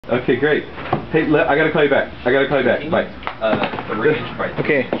Okay, great. Hey, I gotta call you back. Bye. The range right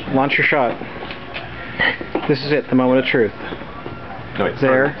Okay, launch your shot. This is it, the moment of truth. No, wait,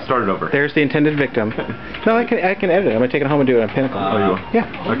 There. Start it over. There's the intended victim. No, I can edit it. I'm gonna take it home and do it on Pinnacle. Oh, you will?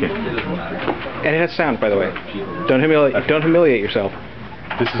 Yeah. Okay. And it has sound, by the way. Don't humiliate yourself.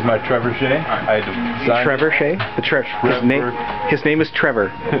 This is my Trevor-chet. I designed Trevor-chet? His name is Trevor.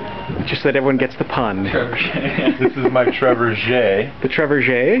 Just so that everyone gets the pun. This is my Trevor-chet. The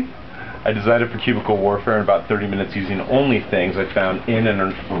Trevor-chet? I designed it for cubicle warfare in about 30 minutes using only things I found in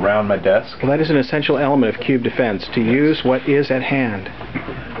and around my desk. Well, that is an essential element of cube defense, to use what is at hand.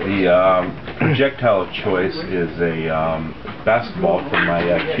 The projectile of choice is a basketball from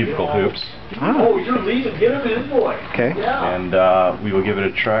my cubicle hoops. Ah. Oh, you're leaving. Get him in, boy. Okay. Yeah. And we will give it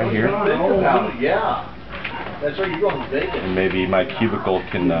a try here. Yeah. That's right. You're going bacon. And maybe my cubicle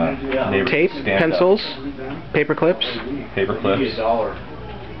can Tape, stand pencils, up. paper clips. Paper clips,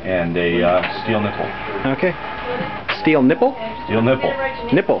 and a steel nipple. Okay. Steel nipple? Steel nipple.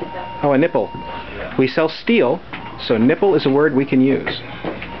 Nipple. Oh, a nipple. We sell steel, so nipple is a word we can use.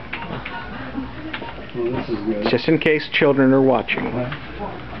 Well, this is good. Just in case children are watching.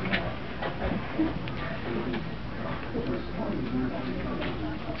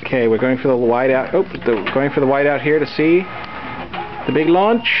 Okay, we're going for the wide out. Oh, going for the wide out here to see the big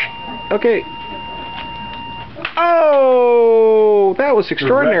launch. Okay. Oh, that was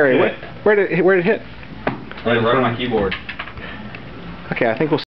extraordinary. Where did it hit? on my keyboard. Okay, I think we'll